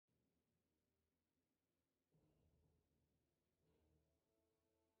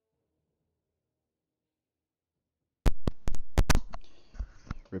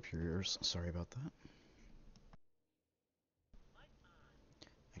Rip your ears. Sorry about that.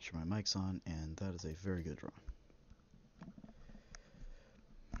 Make sure my mic's on, and that is a very good draw.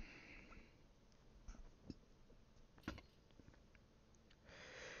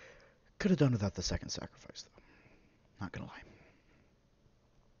 Could have done without the second sacrifice, though. Not gonna lie.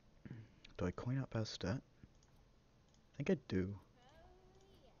 Do I coin up Bastet? I think I do.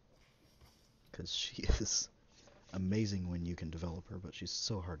 Because she is amazing when you can develop her, but she's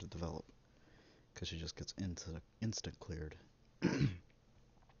so hard to develop. Because she just gets instant cleared.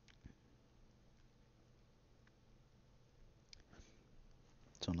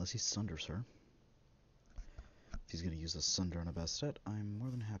 So unless he sunders her, if he's going to use a sunder on a Bastet, I'm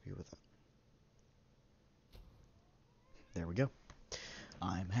more than happy with that. There we go.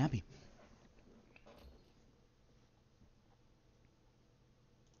 I'm happy.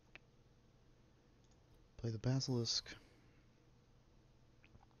 Play the Basilisk.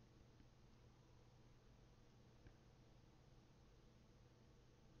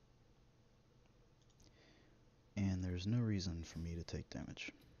 And there's no reason for me to take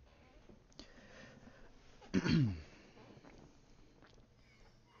damage.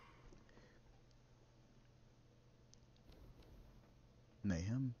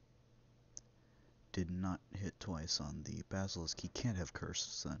 Mayhem did not hit twice on the Basilisk. He can't have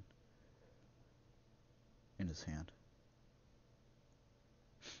curses then in his hand.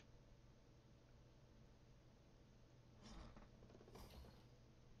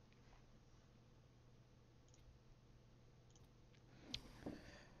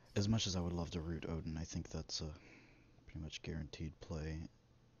 As much as I would love to root Odin, I think that's a pretty much guaranteed play.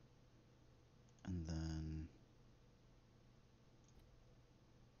 And then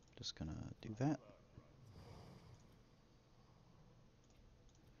just gonna do that.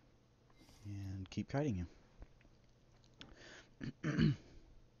 And keep kiting you.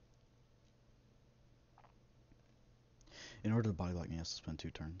 In order to body block me, he has to spend 2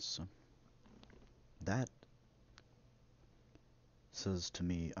 turns, so that says to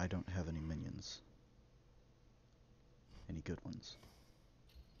me I don't have any minions. Any good ones.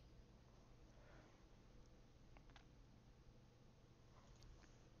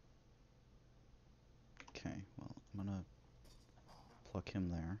 Okay, well, I'm gonna pluck him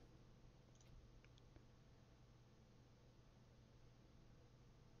there.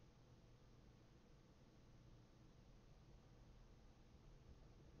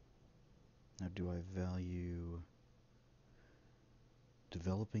 Now, do I value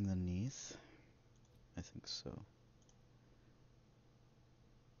developing the Neath? I think so.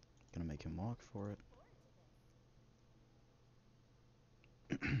 Gonna make him walk for it.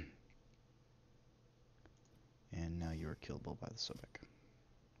 And now you are killable by the Sobek.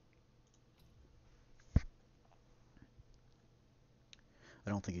 I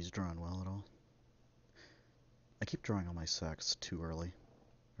don't think he's drawn well at all. I keep drawing all my sacks too early,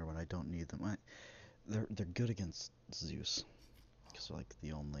 or when I don't need them. They're good against Zeus, because they're like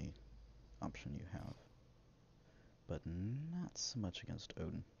the only option you have. But not so much against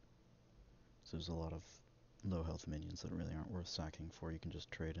Odin. So there's a lot of low health minions that really aren't worth sacking for. You can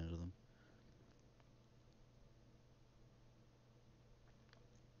just trade into them.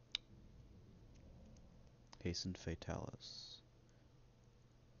 Hastened Fatalis.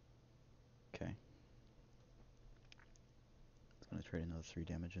 Okay. It's gonna trade another 3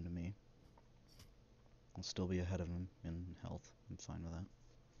 damage into me. I'll still be ahead of him in health. I'm fine with that.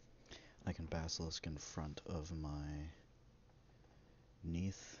 I can Basilisk in front of my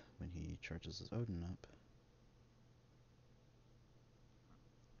Neath when he charges his Odin up.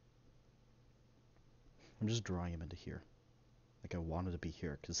 I'm just drawing him into here. Like I wanted to be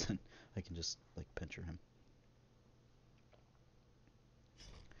here, because then I can just like pincher him.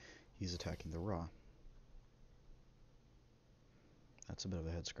 He's attacking the Ra. That's a bit of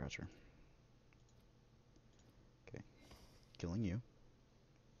a head scratcher. Okay, killing you.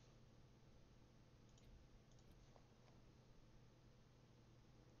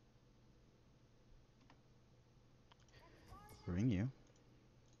 Ring you.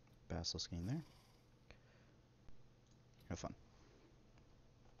 Basilisking there. Have fun.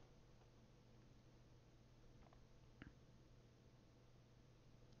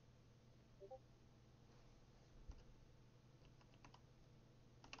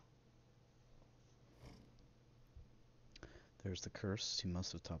 There's the curse. He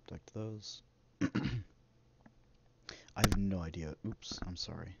must have top decked those. I have no idea. Oops, I'm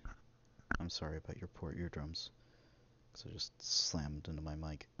sorry. I'm sorry about your poor eardrums. Because I just slammed into my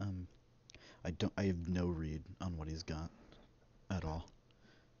mic. I have no read on what he's got at all.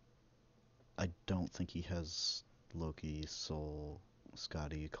 I don't think he has Loki, Soul,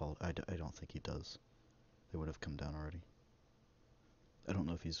 Scotty called. I don't think he does. They would have come down already. I don't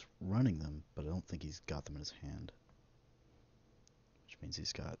know if he's running them, but I don't think he's got them in his hand. Which means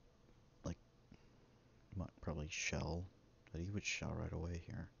he's got, like, probably shell. That he would shell right away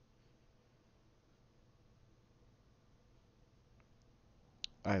here.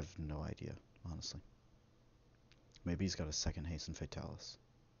 I have no idea, honestly. Maybe he's got a second Hasten Fatalis.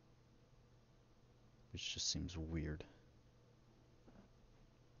 Which just seems weird.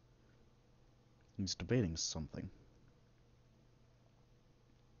 He's debating something.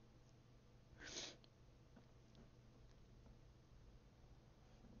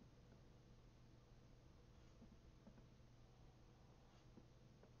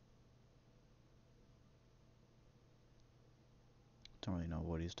 Don't really know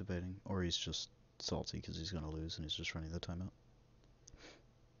what he's debating. Or he's just salty because he's going to lose and he's just running the timeout.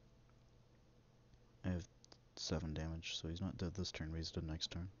 I have 7 damage, so he's not dead this turn, but he's dead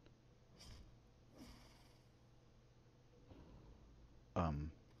next turn.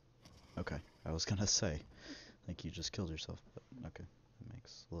 Okay. I was gonna say, like you just killed yourself, but okay. That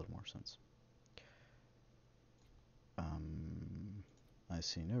makes a little more sense. I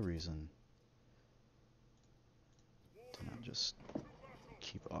see no reason to not just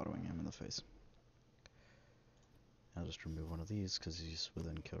keep autoing him in the face. I'll just remove one of these because he's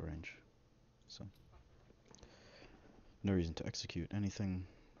within kill range. So, no reason to execute anything.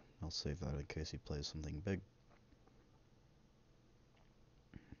 I'll save that in case he plays something big.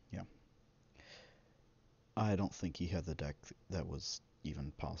 Yeah. I don't think he had the deck that was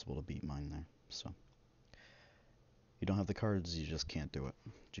even possible to beat mine there, so. You don't have the cards, you just can't do it.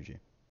 GG.